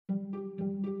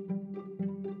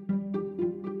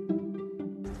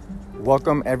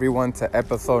Welcome everyone to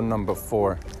episode number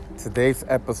 4. Today's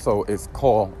episode is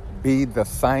called Be the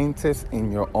Scientist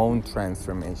in Your Own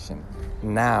Transformation.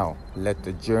 Now, let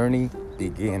the journey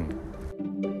begin.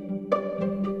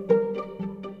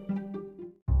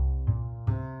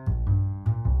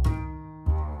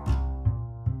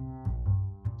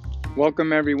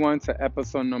 Welcome everyone to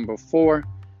episode number 4.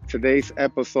 Today's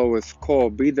episode is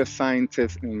called Be the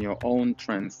Scientist in Your Own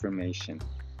Transformation.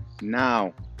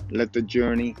 Now, let the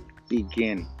journey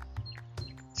begin.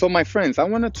 So my friends, I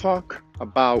want to talk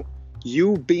about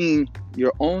you being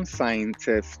your own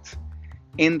scientist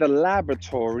in the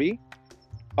laboratory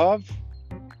of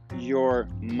your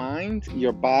mind,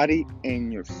 your body,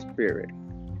 and your spirit.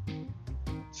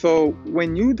 So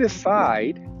when you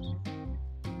decide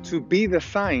to be the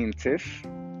scientist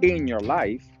in your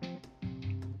life,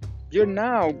 you're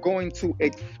now going to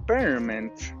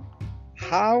experiment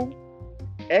how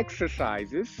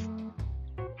exercises,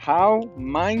 how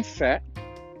mindset,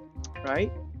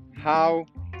 right? How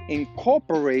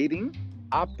incorporating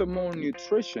optimal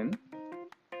nutrition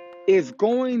is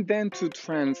going then to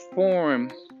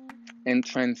transform and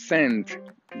transcend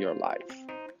your life.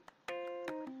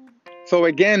 So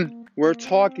again, we're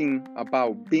talking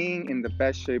about being in the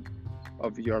best shape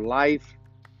of your life,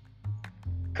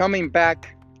 coming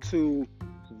back to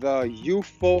the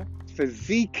youthful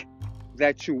physique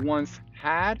that you once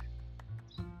had,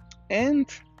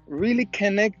 and really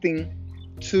connecting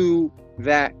to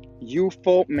that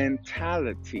youthful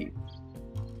mentality.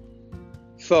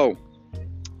 So,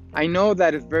 I know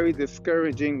that it's very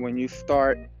discouraging when you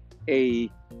start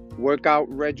a workout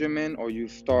regimen or you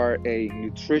start a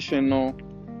nutritional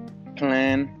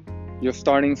plan. You're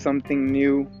starting something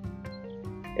new.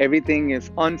 Everything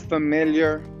is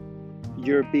unfamiliar.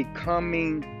 You're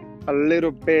becoming a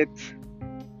little bit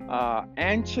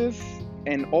anxious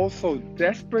and also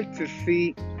desperate to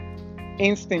see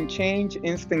instant change,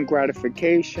 instant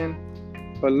gratification.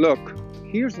 But look,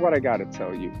 here's what I gotta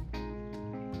tell you.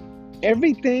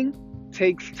 Everything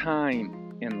takes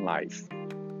time in life.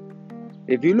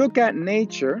 If you look at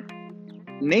nature,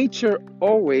 nature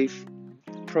always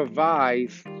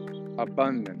provides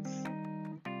abundance.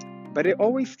 But it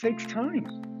always takes time.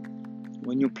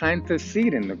 When you plant a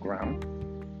seed in the ground,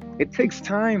 it takes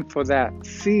time for that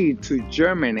seed to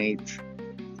germinate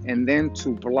and then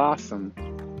to blossom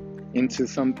into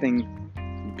something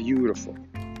beautiful.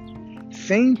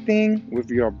 Same thing with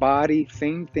your body,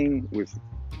 same thing with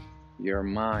your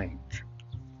mind.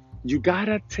 You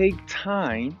gotta take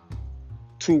time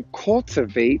to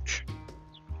cultivate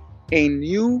a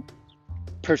new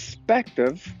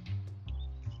perspective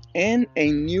and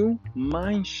a new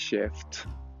mind shift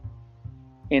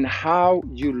in how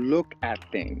you look at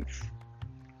things.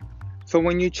 So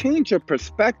when you change your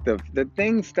perspective, the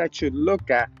things that you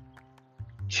look at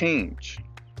change.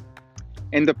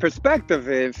 And the perspective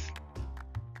is,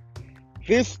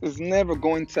 this is never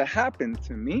going to happen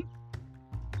to me,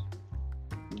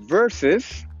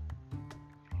 versus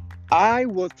I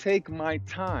will take my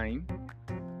time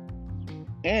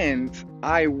and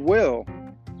I will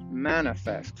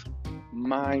manifest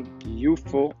my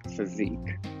youthful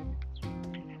physique.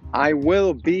 I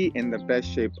will be in the best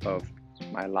shape of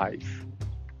my life.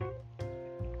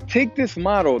 Take this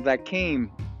model that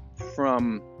came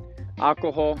from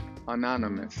Alcohol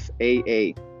Anonymous,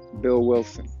 AA, Bill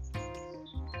Wilson,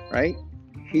 right?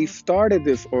 He started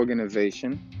this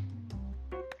organization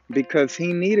because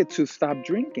he needed to stop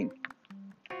drinking.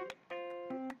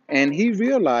 And he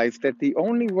realized that the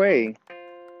only way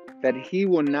that he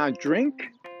will not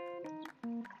drink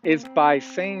is by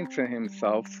saying to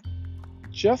himself,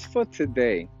 just for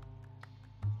today,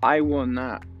 I will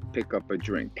not pick up a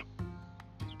drink.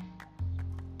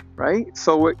 Right?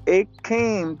 So it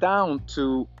came down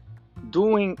to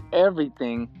doing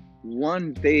everything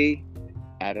one day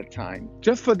at a time,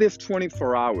 just for this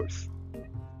 24 hours.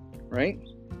 Right?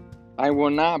 I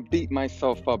will not beat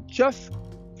myself up just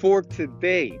for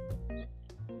today.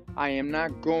 I am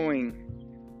not going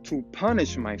to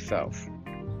punish myself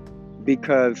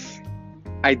because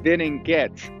I didn't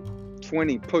get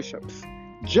 20 push-ups.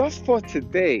 Just for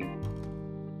today,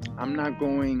 I'm not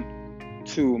going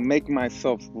to make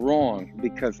myself wrong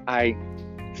because I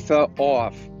fell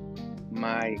off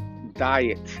my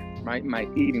diet, right? My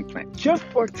eating plan. Just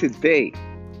for today,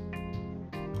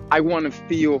 I want to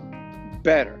feel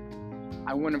better.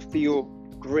 I want to feel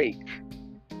great.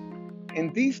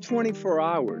 In these 24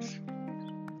 hours,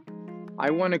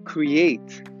 I want to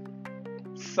create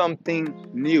something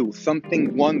new,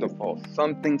 something wonderful,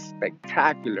 something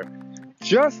spectacular.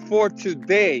 Just for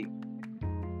today,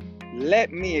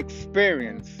 let me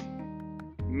experience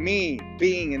me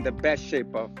being in the best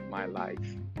shape of my life.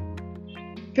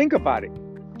 Think about it.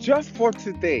 Just for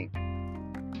today.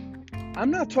 I'm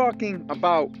not talking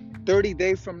about 30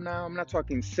 days from now. I'm not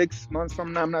talking 6 months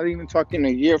from now. I'm not even talking a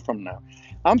year from now.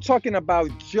 I'm talking about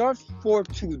just for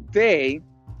today,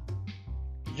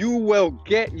 you will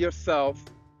get yourself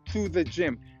to the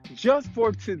gym. Just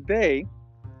for today,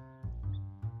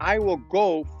 I will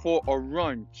go for a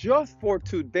run. Just for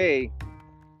today,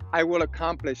 I will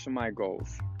accomplish my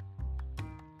goals.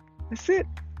 That's it.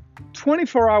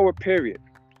 24-hour period.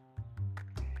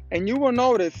 And you will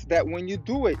notice that when you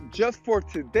do it just for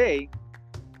today,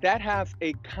 that has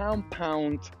a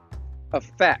compound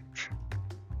effect.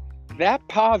 That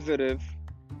positive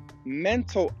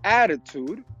mental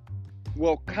attitude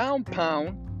will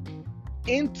compound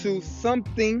into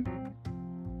something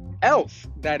else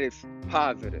that is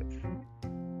positive.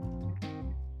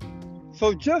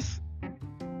 So just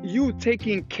you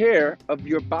taking care of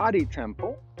your body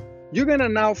temple, you're going to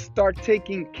now start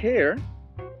taking care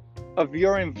of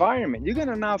your environment. You're going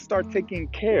to now start taking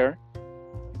care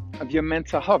of your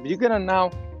mental health. You're going to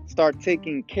now start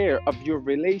taking care of your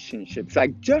relationships.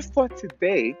 Like, just for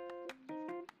today,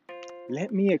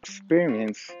 let me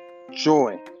experience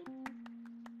joy.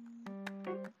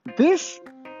 This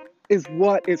is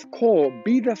what is called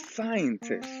be the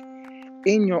scientist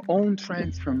in your own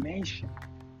transformation.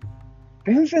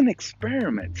 This is an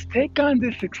experiment. Take on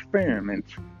this experiment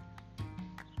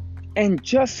and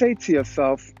just say to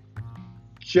yourself,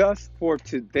 just for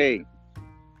today,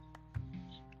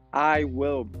 I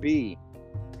will be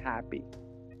happy.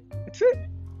 That's it.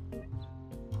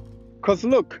 Because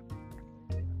look,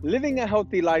 living a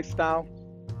healthy lifestyle,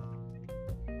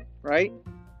 right?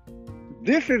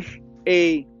 This is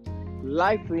a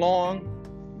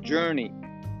lifelong journey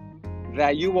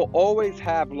that you will always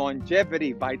have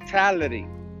longevity, vitality,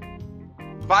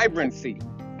 vibrancy,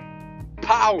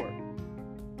 power,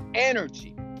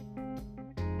 energy.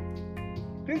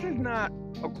 This is not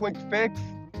a quick fix.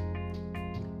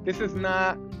 This is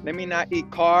not, let me not eat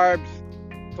carbs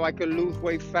so I can lose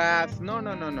weight fast. No.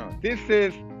 This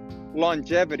is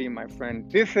longevity, my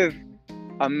friend. This is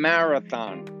a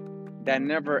marathon that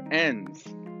never ends.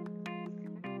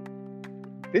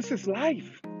 This is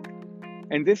life.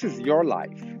 And this is your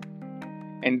life.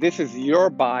 And this is your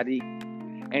body.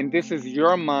 And this is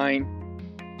your mind.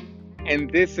 And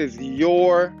this is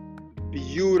your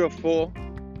beautiful,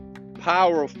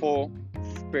 powerful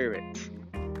spirit.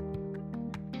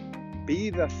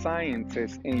 Be the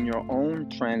scientist in your own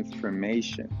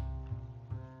transformation.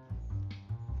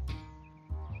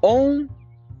 Own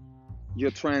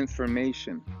your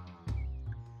transformation.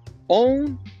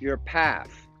 Own your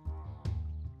path.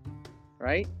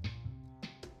 Right?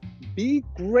 Be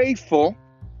grateful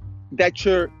that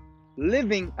you're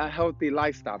living a healthy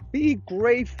lifestyle. Be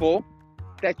grateful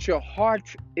that your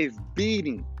heart is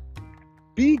beating.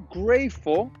 Be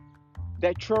grateful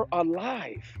that you're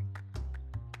alive.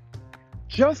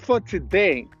 Just for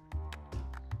today,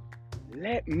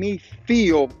 let me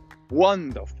feel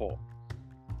wonderful.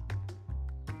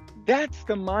 That's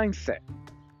the mindset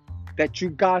that you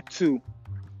got to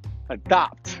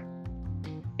adopt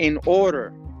in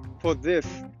order for this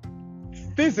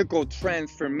physical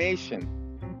transformation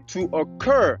to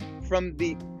occur from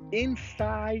the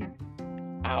inside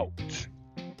out.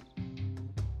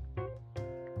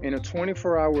 In a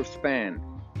 24-hour span,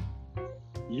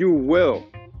 you will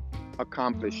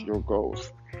accomplish your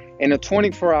goals. In a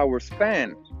 24-hour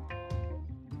span,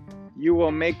 you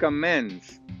will make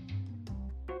amends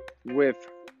with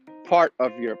part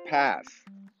of your past,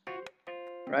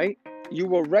 right? You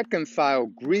will reconcile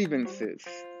grievances.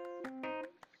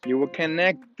 You will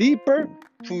connect deeper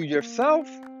to yourself,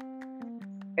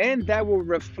 and that will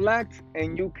reflect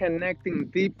in you connecting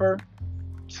deeper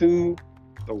to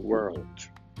the world.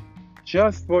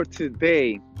 Just for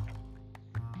today,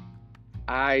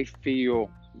 I feel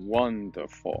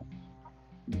wonderful.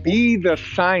 Be the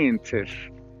scientist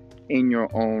in your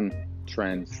own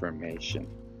transformation.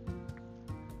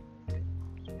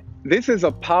 This is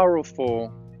a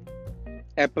powerful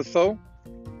episode.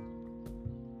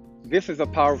 This is a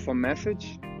powerful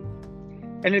message.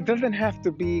 And it doesn't have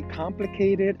to be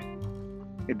complicated.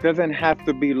 It doesn't have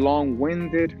to be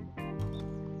long-winded.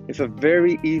 It's a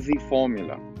very easy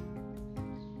formula.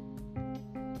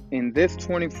 In this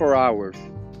 24 hours,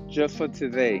 just for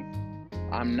today,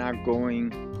 I'm not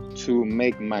going to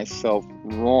make myself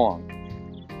wrong.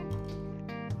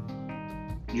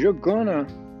 You're gonna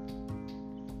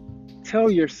tell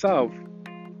yourself,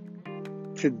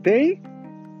 today,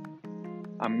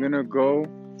 I'm gonna go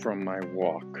for my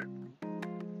walk.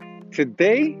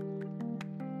 Today,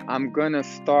 I'm gonna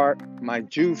start my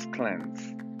juice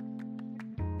cleanse.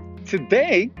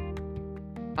 Today,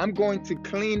 I'm going to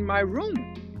clean my room.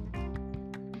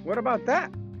 What about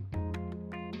that?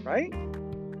 Right?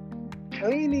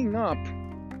 Cleaning up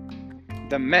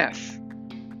the mess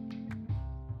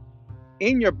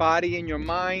in your body, in your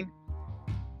mind,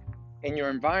 in your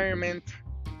environment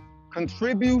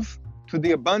contributes to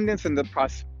the abundance and the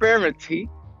prosperity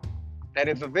that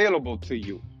is available to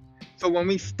you. So when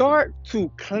we start to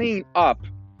clean up,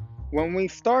 when we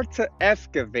start to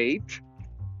excavate,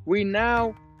 we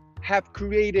now have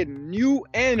created new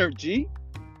energy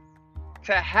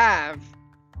to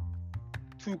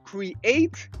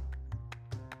create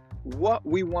what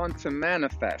we want to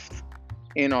manifest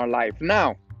in our life.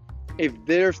 Now, if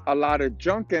there's a lot of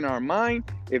junk in our mind,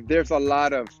 if there's a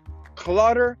lot of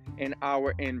clutter in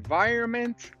our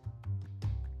environment,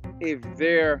 if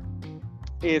there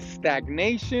is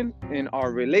stagnation in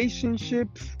our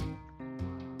relationships,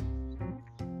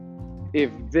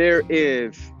 if there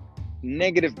is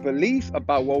negative beliefs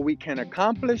about what we can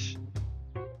accomplish,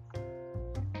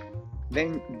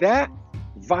 then that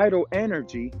vital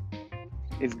energy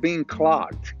is being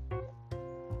clogged.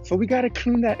 So we got to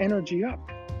clean that energy up.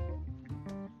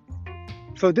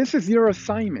 So this is your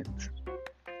assignment.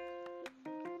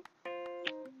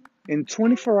 In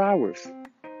 24 hours,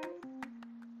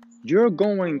 you're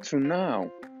going to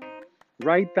now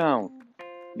write down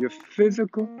your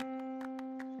physical,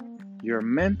 your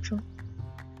mental,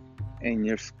 and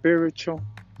your spiritual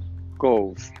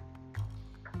goals.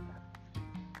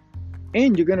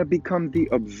 And you're going to become the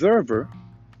observer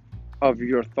of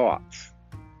your thoughts.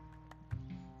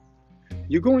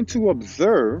 You're going to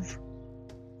observe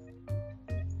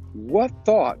what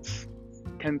thoughts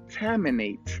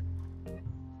contaminate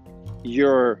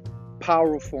your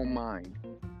powerful mind.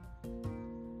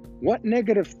 What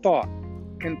negative thought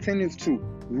continues to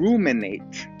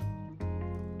ruminate,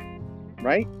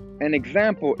 right? An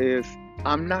example is,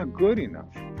 I'm not good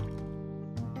enough.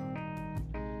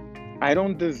 I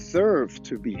don't deserve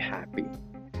to be happy,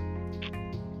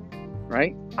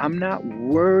 right? I'm not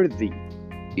worthy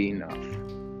enough.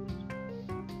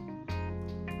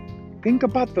 Think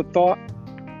about the thought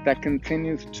that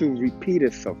continues to repeat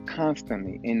itself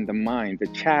constantly in the mind, the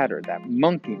chatter, that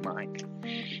monkey mind.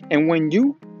 And when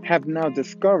you have now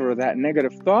discovered that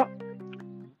negative thought,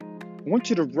 I want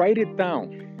you to write it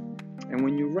down. And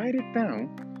when you write it down,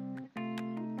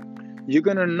 you're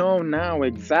going to know now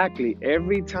exactly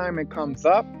every time it comes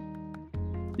up,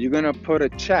 you're going to put a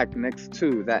check next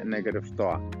to that negative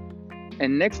thought.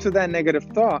 And next to that negative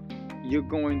thought, you're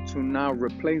going to now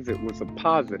replace it with a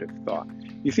positive thought.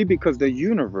 You see, because the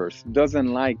universe doesn't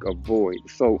like a void.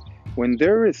 So when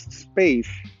there is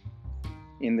space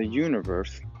in the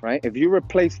universe, right? If you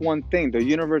replace one thing, the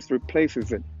universe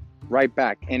replaces it right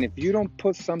back. And if you don't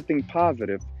put something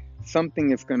positive,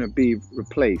 something is going to be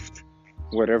replaced,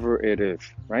 whatever it is,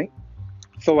 right?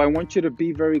 So I want you to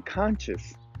be very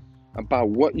conscious about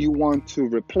what you want to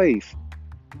replace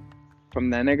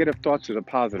from that negative thought to the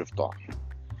positive thought.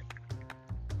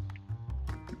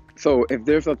 So if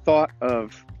there's a thought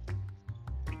of,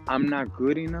 I'm not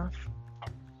good enough,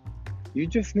 you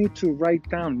just need to write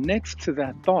down next to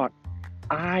that thought,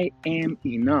 I am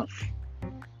enough.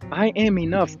 I am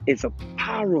enough is a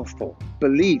powerful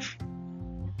belief.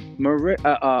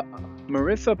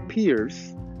 Marissa Peer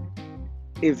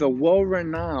is a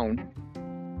well-renowned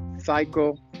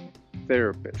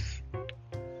psychotherapist.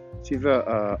 She's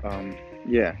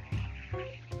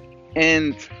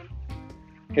and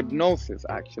hypnosis,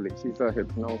 actually. She's a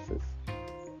hypnosis.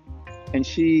 And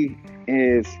she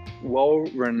is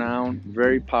well-renowned,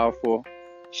 very powerful.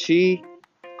 She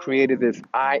created this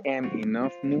I Am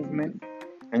Enough movement.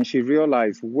 And she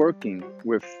realized working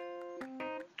with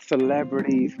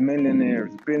celebrities,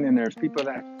 millionaires, billionaires, people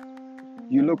that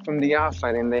you look from the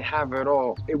outside and they have it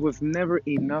all. It was never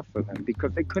enough for them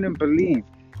because they couldn't believe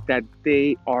that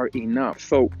they are enough.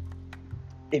 So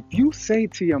if you say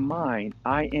to your mind,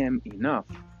 I am enough,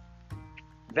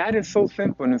 that is so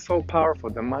simple and so powerful.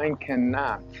 The mind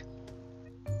cannot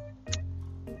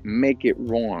make it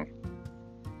wrong.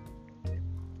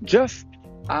 Just,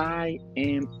 I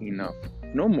am enough.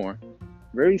 No more.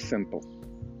 Very simple.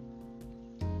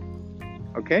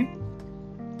 Okay?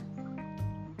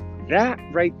 That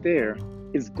right there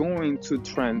is going to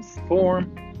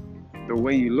transform the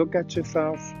way you look at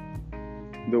yourself,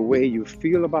 the way you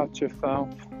feel about yourself,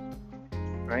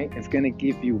 right? It's going to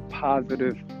give you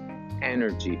positive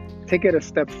energy. Take it a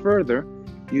step further.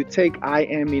 You take I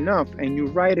am enough and you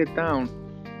write it down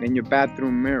in your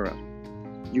bathroom mirror.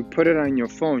 You put it on your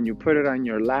phone. You put it on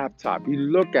your laptop. You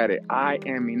look at it. I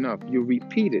am enough. You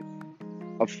repeat it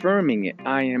affirming it,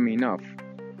 I am enough.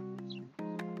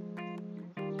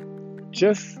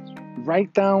 Just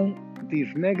write down these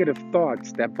negative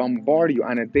thoughts that bombard you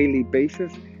on a daily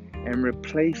basis and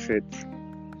replace it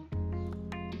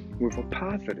with a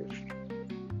positive,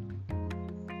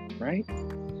 right?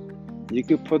 You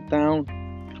could put down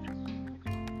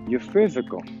your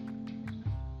physical.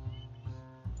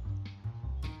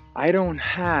 I don't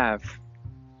have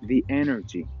the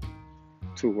energy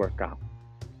to work out,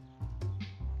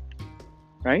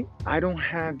 right? I don't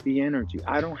have the energy.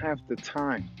 I don't have the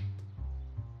time.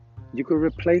 You could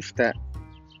replace that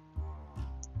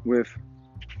with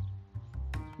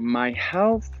my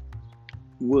health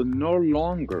will no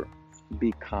longer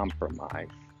be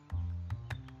compromised.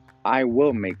 I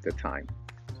will make the time.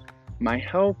 My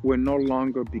health will no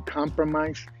longer be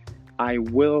compromised. I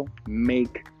will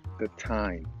make the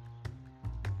time.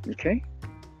 Okay?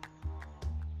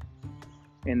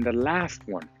 And the last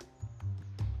one,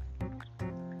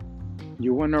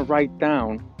 you want to write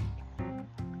down,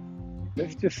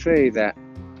 let's just say that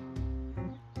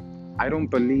I don't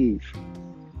believe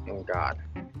in God.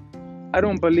 I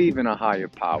don't believe in a higher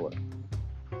power.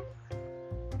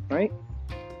 Right?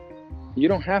 You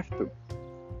don't have to.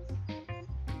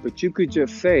 But you could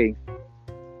just say,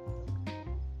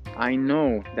 I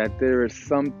know that there is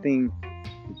something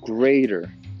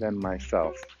greater than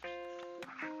myself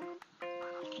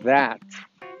that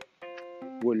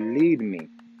will lead me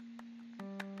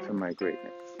to my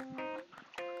greatness.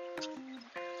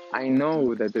 I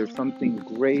know that there's something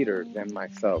greater than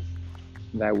myself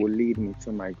that will lead me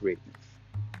to my greatness.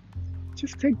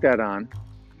 Just take that on.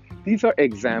 These are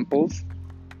examples.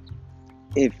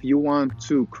 If you want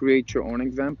to create your own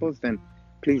examples, then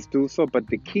please do so. But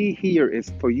the key here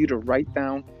is for you to write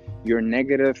down your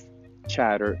negative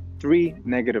chatter, 3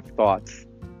 negative thoughts.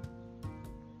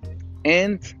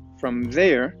 And from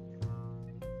there,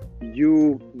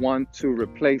 you want to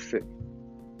replace it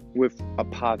with a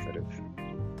positive.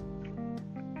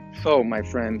 So, my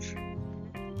friends,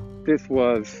 this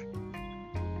was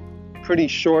pretty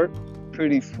short,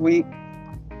 pretty sweet,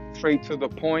 straight to the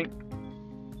point,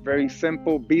 very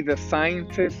simple. Be the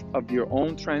scientist of your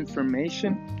own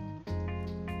transformation.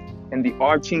 And the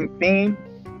arching theme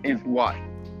is what?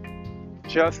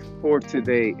 Just for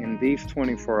today, in these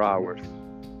 24 hours,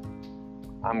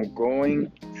 I'm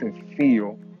going to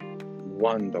feel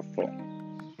wonderful.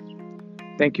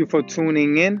 Thank you for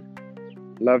tuning in.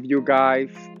 Love you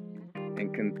guys.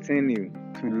 And continue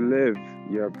to live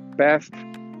your best,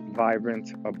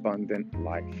 vibrant, abundant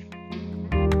life.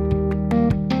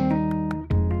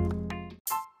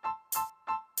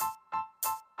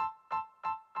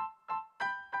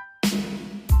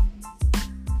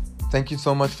 Thank you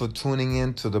so much for tuning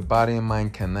in to the Body and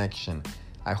Mind Connection.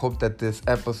 I hope that this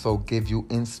episode gave you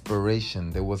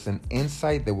inspiration. There was an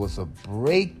insight, there was a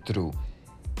breakthrough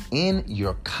in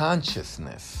your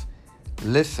consciousness.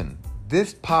 Listen,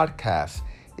 this podcast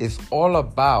is all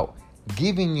about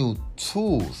giving you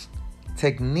tools,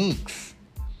 techniques,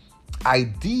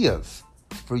 ideas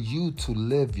for you to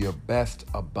live your best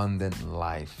abundant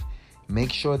life.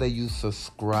 Make sure that you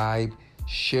subscribe,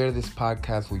 share this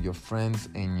podcast with your friends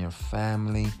and your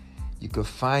family. You can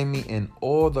find me in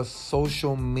all the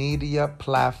social media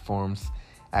platforms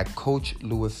at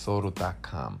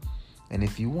CoachLuisSoto.com. And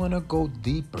if you want to go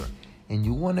deeper and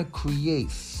you want to create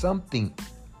something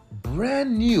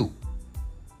brand new,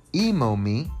 email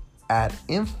me at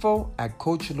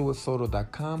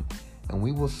info@CoachLuisSoto.com and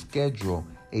we will schedule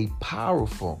a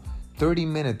powerful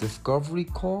 30-minute discovery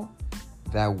call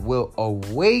that will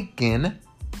awaken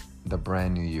the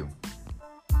brand new you.